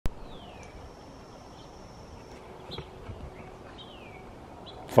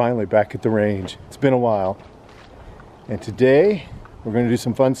Finally back at the range. It's been a while. And today we're going to do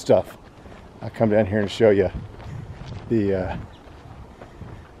some fun stuff. I'll come down here and show you I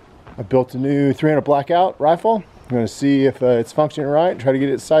built a new 300 blackout rifle. I'm going to see if it's functioning right, try to get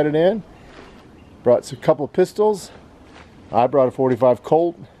it sighted in. Brought a couple of pistols. I brought a 45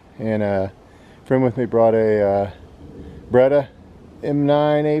 Colt, and a friend with me brought a Beretta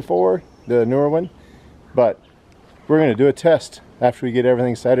M9A4, the newer one. But we're going to do a test after we get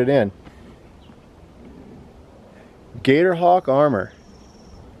everything sighted in. Gatorhawk armor,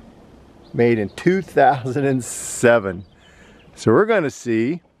 made in 2007. So we're going to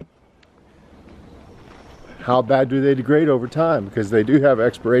see how bad do they degrade over time, because they do have an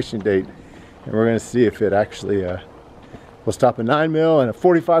expiration date, and we're going to see if it actually will stop a 9mm and a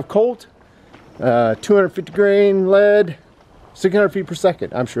 45 Colt, 250 grain lead, 600 feet per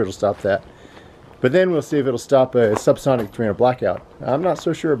second. I'm sure it'll stop that. But then we'll see if it'll stop a subsonic 300 blackout. I'm not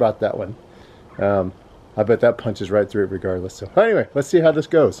so sure about that one. I bet that punches right through it regardless. So anyway, let's see how this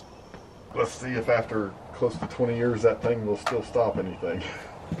goes. Let's see if after close to 20 years that thing will still stop anything.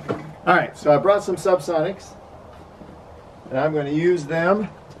 Alright, so I brought some subsonics, and I'm going to use them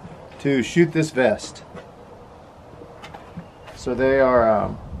to shoot this vest. So they are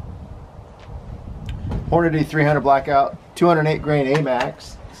Hornady 300 blackout, 208 grain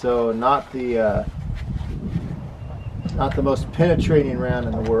AMAX. So not the most penetrating round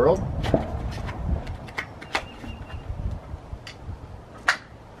in the world.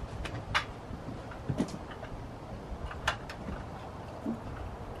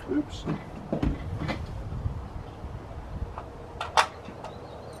 Oops.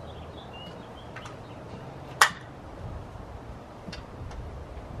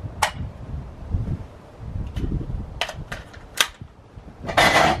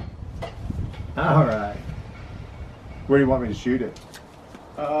 All right. Where do you want me to shoot it?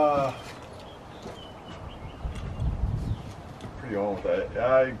 Pretty on with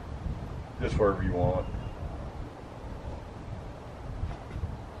that. Just wherever you want.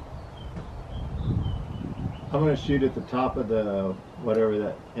 I'm going to shoot at the top of the whatever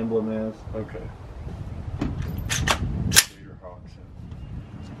that emblem is. Okay.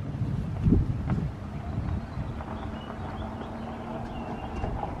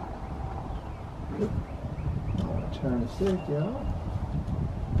 Turn the safety off.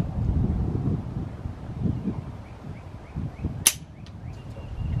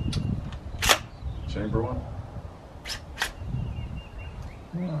 Chamber one?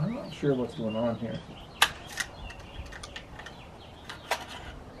 No, I'm not sure what's going on here.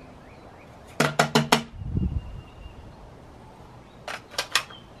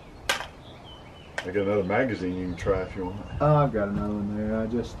 I got another magazine you can try if you want. Oh, I've got another one there. I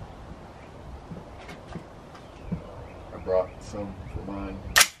brought some for mine.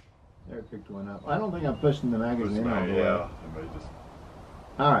 There, I picked one up. I don't think I'm pushing the magazine all the way. Yeah, I may just...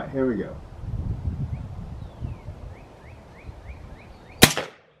 All right, here we go.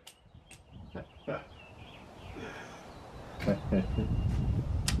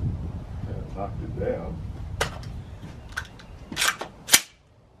 Knocked it down.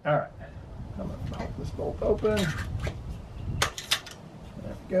 All right, I'm gonna pop this bolt open. There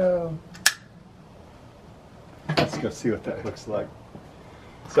we go. Let's go see what that looks like.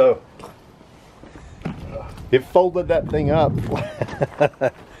 So, it folded that thing up.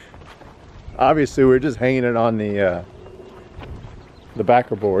 Obviously, we're just hanging it on the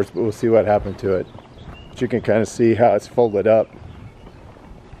backer boards, but we'll see what happened to it. But you can kind of see how it's folded up.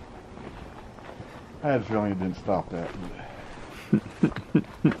 I had a feeling it didn't stop that.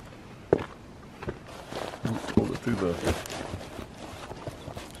 Pulled it through the...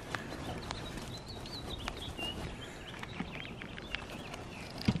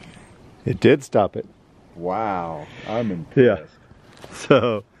 It did stop it. Wow, I'm impressed. Yeah.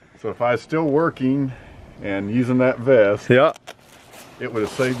 So if I was still working and using that vest, yeah, it would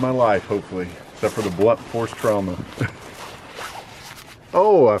have saved my life, hopefully, except for the blunt force trauma.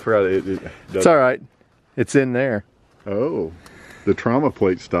 Oh, I forgot it. It's all right. It's in there. Oh, the trauma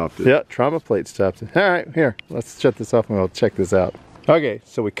plate stopped it. Yeah, trauma plate stopped it. All right, here, let's shut this off and we'll check this out. Okay,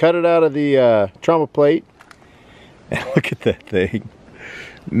 so we cut it out of the trauma plate. And look at that thing.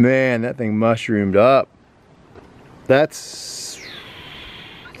 Man, that thing mushroomed up. That's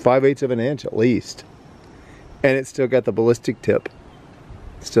 5/8 of an inch at least. And it's still got the ballistic tip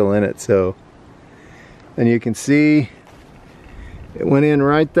still in it, so. And you can see it went in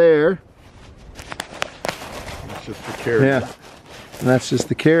right there. That's just the carrier. Yeah, and that's just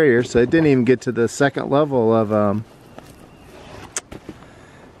the carrier, so it didn't even get to the second level of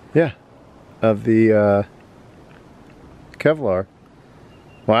of the Kevlar.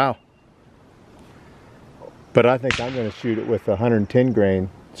 Wow. But I think I'm going to shoot it with a 110 grain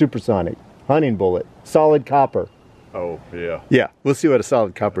supersonic hunting bullet, solid copper. Oh, yeah. Yeah, we'll see what a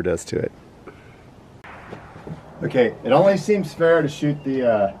solid copper does to it. Okay, it only seems fair to shoot the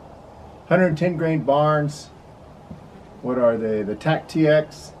 110 grain Barnes. What are they? The TAC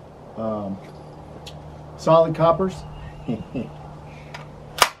TX solid coppers.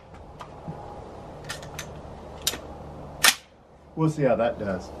 We'll see how that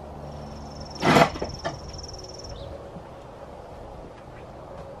does.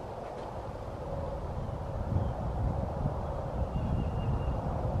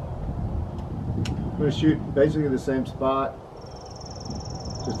 I'm going to shoot basically the same spot,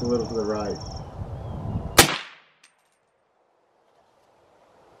 just a little to the right.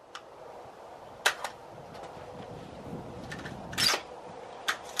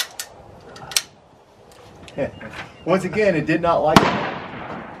 Once again, it did not like it.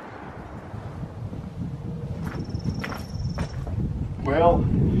 Well,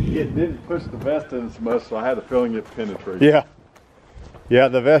 it didn't push the vest in as much, so I had a feeling it penetrated. Yeah. Yeah,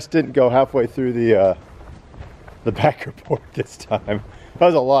 the vest didn't go halfway through the backer board this time. That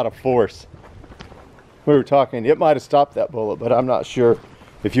was a lot of force. We were talking, it might have stopped that bullet, but I'm not sure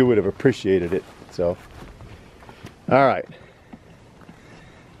if you would have appreciated it. So, all right.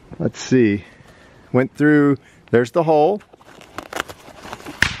 Let's see. Went through, there's the hole.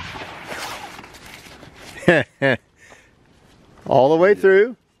 All the way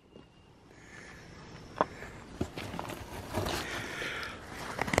through.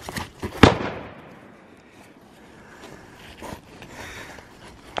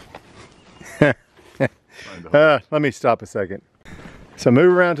 Let me stop a second. So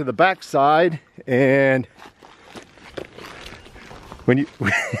move around to the back side, and when you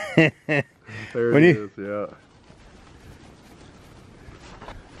There it is, yeah.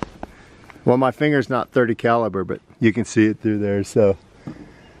 Well, my finger's not 30 caliber, but you can see it through there, so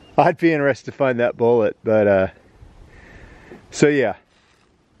I'd be interested to find that bullet. But so yeah,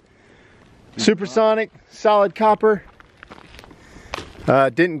 supersonic, solid copper.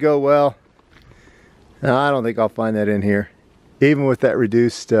 Didn't go well. No, I don't think I'll find that in here. Even with that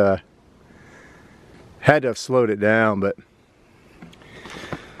reduced, had to have slowed it down, but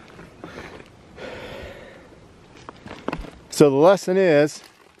so the lesson is,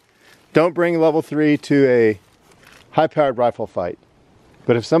 don't bring level 3 to a high-powered rifle fight.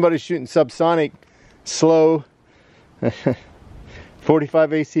 But if somebody's shooting subsonic, slow, 45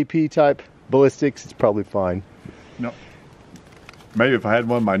 ACP type ballistics, it's probably fine. No. Maybe if I had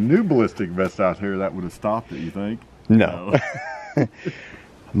one of my new ballistic vests out here, that would have stopped it, you think? No.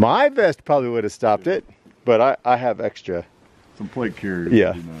 My vest probably would have stopped it, but I have extra. Some plate carriers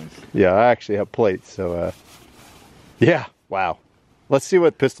Yeah. would be nice. Yeah, I actually have plates, so yeah, wow. Let's see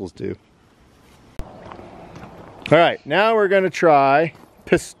what pistols do. All right, now we're gonna try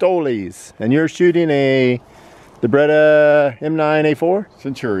pistoles. And you're shooting the Beretta M9A4?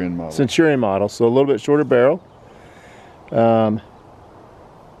 Centurion model. Centurion model, so a little bit shorter barrel.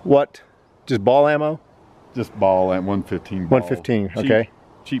 What, just ball ammo? Just ball at 115 ball. 115, okay.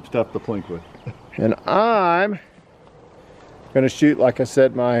 Cheap stuff to plink with. And I'm gonna shoot, like I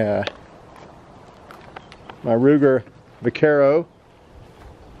said, my my Ruger Vaquero.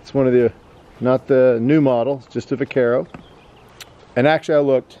 It's one of the, not the new model, it's just a Vaquero. And actually I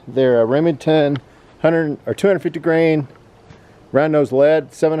looked, they're a Remington 100 or 250 grain round nose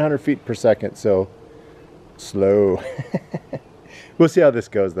lead, 700 feet per second, so slow. We'll see how this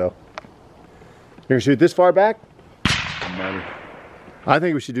goes though. You're gonna shoot this far back? I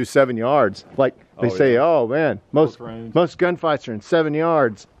think we should do 7 yards. Like they say, yeah. Oh man, most gunfights are in 7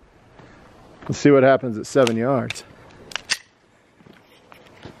 yards. Let's see what happens at 7 yards.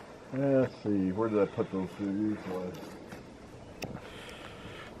 Let's see, where did I put those through?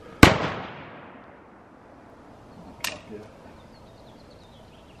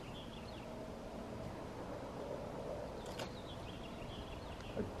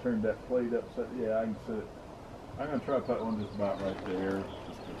 I turned that plate upside. Yeah, I can sit it. I'm gonna try to put one just about right there.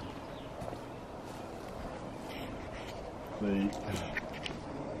 See.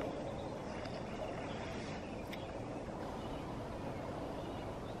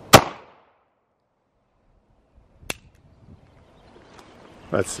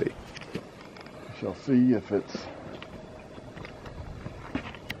 Let's see. We shall see if it's.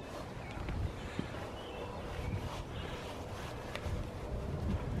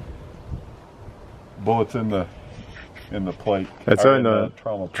 Bullets in the plate. That's on the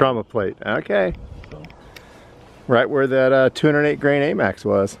trauma plate. Okay. So. Right where that 208 grain AMAX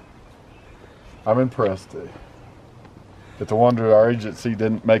was. I'm impressed. It's a wonder our agency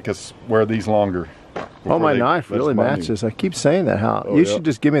didn't make us wear these longer. Oh, my knife really matches. I keep saying that. How you should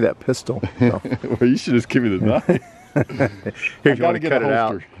just give me that pistol. So. Well, you should just give me the knife. Here, if you want to cut it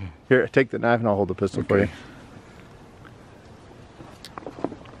out. Here, take the knife and I'll hold the pistol for you.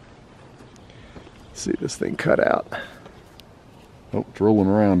 See this thing cut out. Oh, it's rolling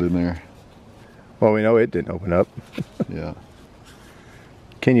around in there. Well, we know it didn't open up. Yeah.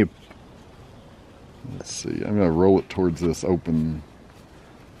 Can you? Let's see. I'm going to roll it towards this open.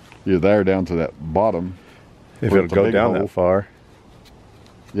 Either there down to that bottom. If it'll go down that far.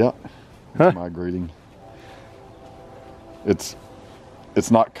 Yeah. It's migrating. It's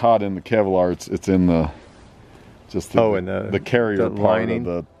not caught in the Kevlar. It's in the in the carrier part of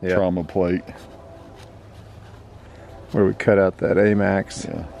the trauma plate. Where we cut out that AMAX.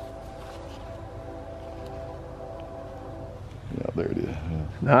 Yeah. Yeah, there it is. Yeah.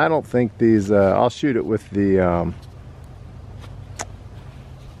 Now I don't think these. I'll shoot it with the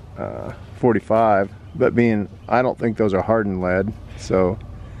 45, but I don't think those are hardened lead, so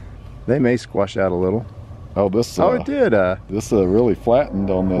they may squash out a little. Oh, this. Oh, it did. This really flattened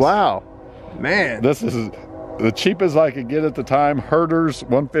on this. Wow, man. This is the cheapest I could get at the time. Herder's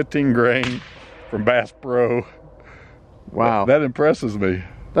 115 grain from Bass Pro. Wow, that impresses me.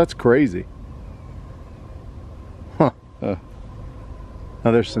 That's crazy. Huh. Now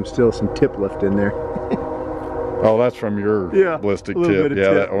there's still some tip lift in there. Oh, that's from your ballistic tip.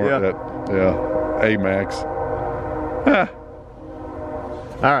 Yeah, that AMAX.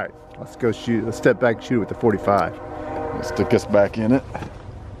 All right, let's go shoot. Let's step back and shoot it with the 45. Let's stick this back in it.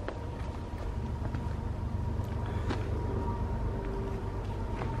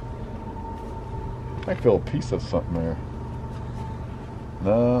 I feel a piece of something there.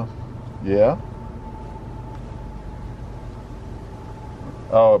 No, yeah.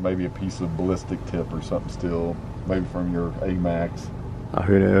 Oh, maybe a piece of ballistic tip or something still. Maybe from your AMAX. Oh,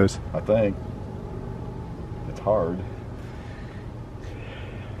 who knows? I think. It's hard.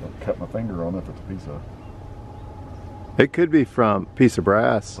 I'll cut my finger on it if it's a piece of. It could be from a piece of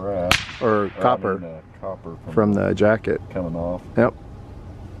brass. Or copper. I mean, copper from the jacket. Coming off. Yep.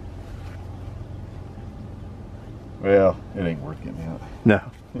 Well, it ain't worth getting out. No,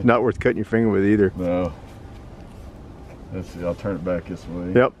 not worth cutting your finger with either. No. Let's see, I'll turn it back this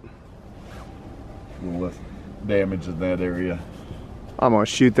way. Yep. A little less damage in that area. I'm gonna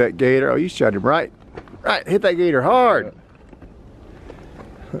shoot that gator. Oh, you shot him right. Right, hit that gator hard.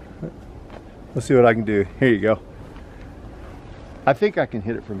 Let's see what I can do. Here you go. I think I can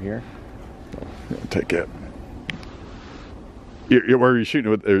hit it from here. Take that. Where are you shooting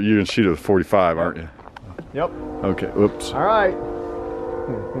with? You're gonna shoot it with 45, aren't you? Yep. Okay. Whoops. All right.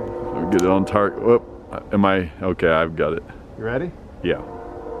 Get it on target. Whoop. Am I okay? I've got it. You ready? Yeah.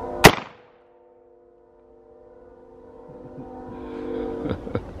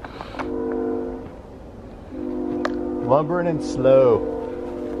 Lumbering and slow.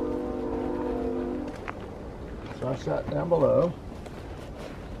 So I shot down below.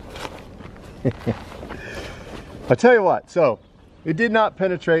 I tell you what, so it did not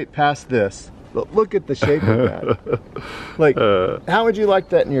penetrate past this, but look at the shape of that. Like, how would you like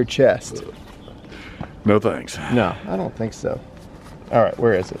that in your chest? No thanks. No, I don't think so. All right,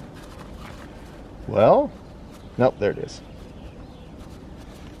 where is it? Well, nope, there it is.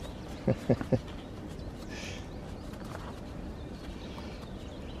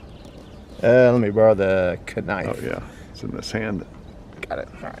 Let me borrow the knife. Oh yeah, it's in this hand. Got it.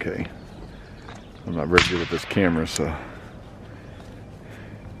 All right. Okay. I'm not very good with this camera, so.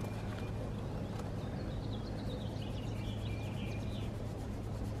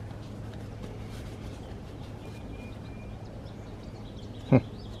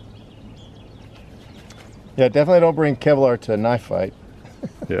 Yeah, definitely don't bring Kevlar to a knife fight.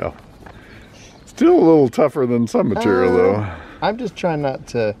 Yeah. Still a little tougher than some material, though. I'm just trying not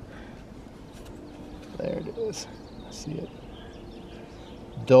to. There it is. I see it.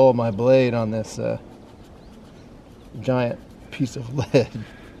 Dull my blade on this giant piece of lead.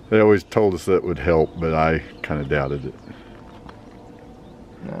 They always told us that would help, but I kind of doubted it.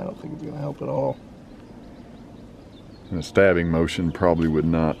 No, I don't think it's going to help at all. And a stabbing motion probably would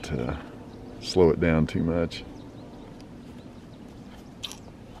not slow it down too much.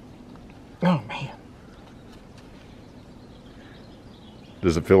 Oh man.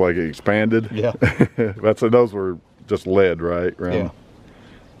 Does it feel like it expanded? Yeah. Those were just lead, right? Yeah.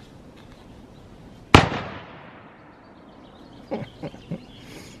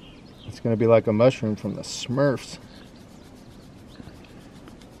 It's going to be like a mushroom from the Smurfs.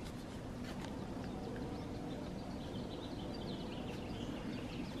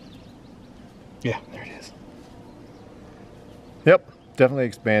 Yeah, there it is. Yep, definitely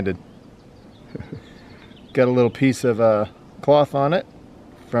expanded. Got a little piece of cloth on it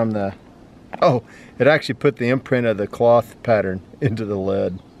from the, oh, it actually put the imprint of the cloth pattern into the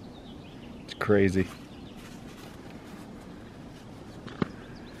lead. It's crazy.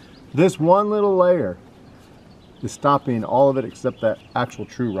 This one little layer is stopping all of it except that actual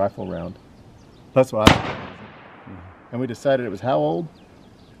true rifle round. That's what I thought. And we decided it was how old?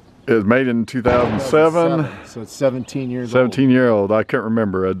 It was made in 2007. So it's 17 years 17-year-old. I can't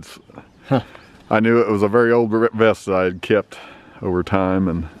remember. I knew it was a very old vest that I had kept over time,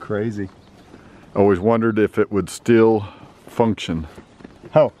 and crazy. Always wondered if it would still function.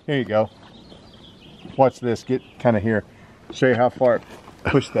 Oh, here you go. Watch this. Get kind of here. Show you how far it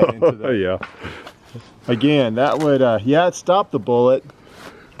pushed that into the. Yeah. Again, that would yeah, it stopped the bullet.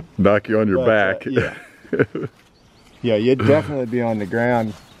 Knock you on your back. Yeah. Yeah, you'd definitely be on the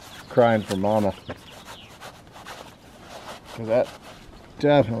ground crying for mama. Because that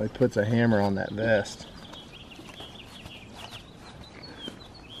definitely puts a hammer on that vest.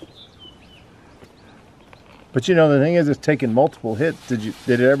 But you know, the thing is, it's taking multiple hits. Did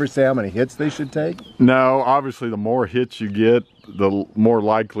it ever say how many hits they should take? No, obviously the more hits you get, the more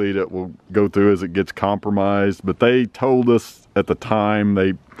likely that will go through as it gets compromised. But they told us at the time,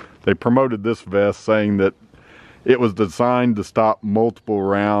 they promoted this vest saying that it was designed to stop multiple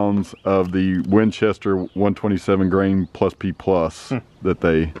rounds of the Winchester 127 grain plus P plus that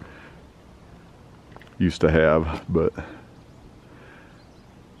they used to have. But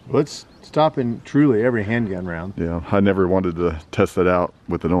it's stopping truly every handgun round. Yeah, I never wanted to test it out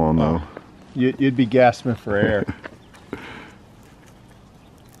with it on though. You'd be gasping for air.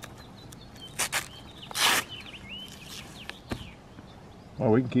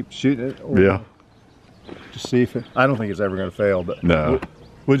 Well, we can keep shooting it. Yeah. Just see if it, I don't think it's ever going to fail, but no.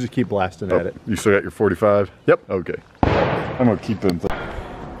 We'll just keep blasting at it. You still got your 45? Yep. Okay. I'm going to keep them.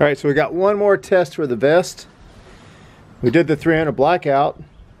 All right, so we got one more test for the vest. We did the 300 blackout,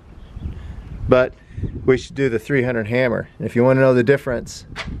 but we should do the 300 hammer. And if you want to know the difference,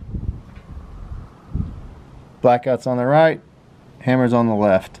 blackout's on the right, hammer's on the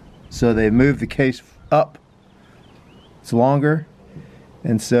left. So they moved the case up. It's longer.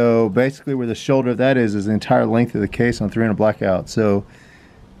 And so basically where the shoulder of that is the entire length of the case on 300 blackout. So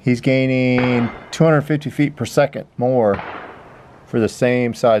he's gaining 250 feet per second more for the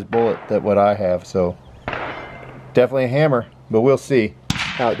same size bullet that what I have. So definitely a hammer, but we'll see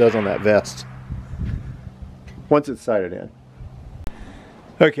how it does on that vest once it's sighted in.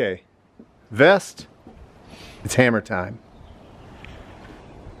 Okay, vest, it's hammer time.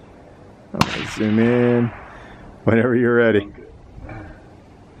 Okay, zoom in whenever you're ready.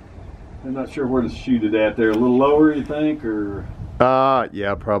 I'm not sure where to shoot it at there. A little lower, you think, or?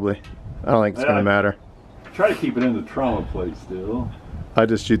 Yeah, probably. I don't think it's gonna matter. Try to keep it in the trauma plate still. I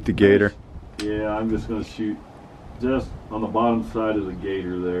just shoot the gator. Yeah, I'm just gonna shoot just on the bottom side of the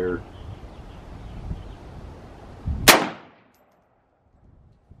gator there.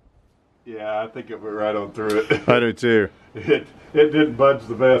 Yeah, I think it went right on through it. I do too. It didn't budge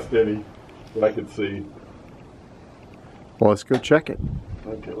the vest any, that I could see. Well, let's go check it.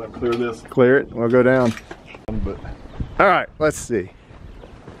 Okay, let's clear this. Clear it, we'll go down. But all right, let's see.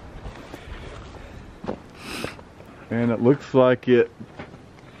 And it looks like it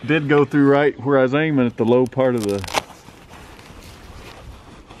did go through right where I was aiming at the low part of the.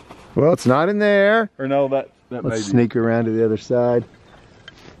 Well, it's not in there. Or no, that let's sneak around to the other side.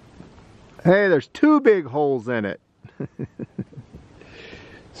 Hey, there's two big holes in it.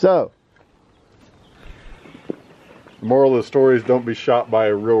 So. The moral of the story is don't be shot by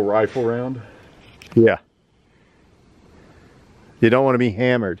a real rifle round. Yeah. You don't want to be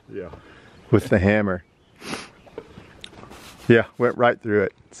hammered. Yeah. With the hammer. Yeah, went right through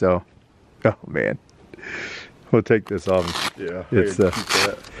it. So, oh man. We'll take this off. Yeah. It's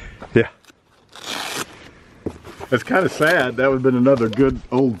yeah. It's kind of sad. That would have been another good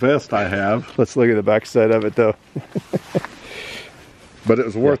old vest I have. Let's look at the back side of it though. But it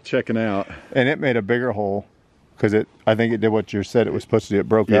was worth checking out. And it made a bigger hole. Because I think it did what you said it was supposed to do. It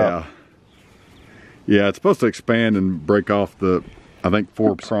broke out. Yeah, it's supposed to expand and break off the, I think,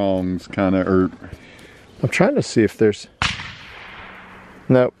 four prongs kind of. Or I'm trying to see if there's.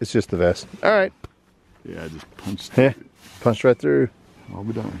 No, it's just the vest. All right. Yeah, I just punched. Yeah, punched right through. All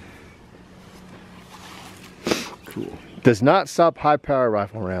be done. Cool. Does not stop high power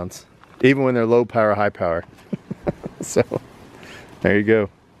rifle rounds, even when they're low power, high power. So, there you go.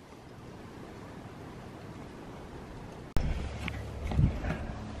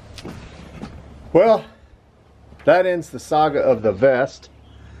 Well, that ends the saga of the vest.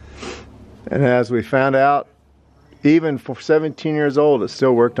 And as we found out, even for 17 years old, it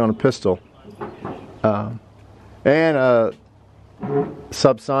still worked on a pistol. And a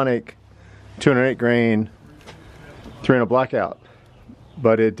subsonic 208 grain 300 blackout.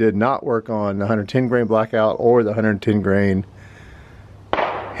 But it did not work on the 110 grain blackout or the 110 grain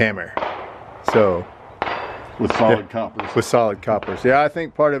hammer. So, with solid coppers. With solid coppers. Yeah, I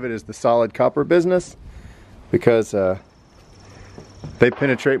think part of it is the solid copper business, because they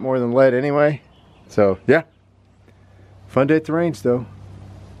penetrate more than lead anyway. So yeah, fun day at the range though.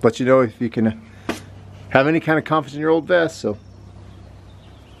 Let you know if you can have any kind of confidence in your old vest. So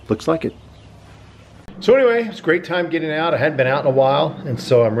looks like it. So anyway, it's a great time getting out. I hadn't been out in a while, and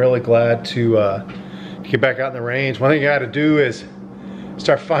so I'm really glad to get back out in the range. One thing I got to do is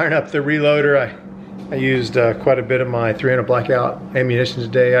start firing up the reloader. I used quite a bit of my 300 blackout ammunition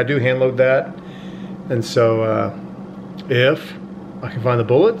today. I do hand load that, and so if I can find the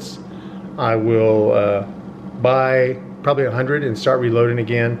bullets, I will buy probably 100 and start reloading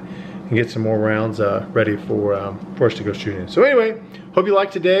again and get some more rounds ready for us to go shooting. So anyway, hope you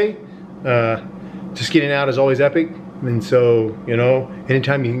liked today. Just getting out is always epic, and so, you know,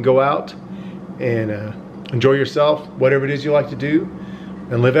 anytime you can go out and enjoy yourself, whatever it is you like to do,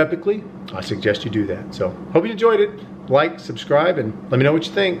 and live epically, I suggest you do that. So hope you enjoyed it. Like, subscribe, and let me know what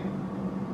you think.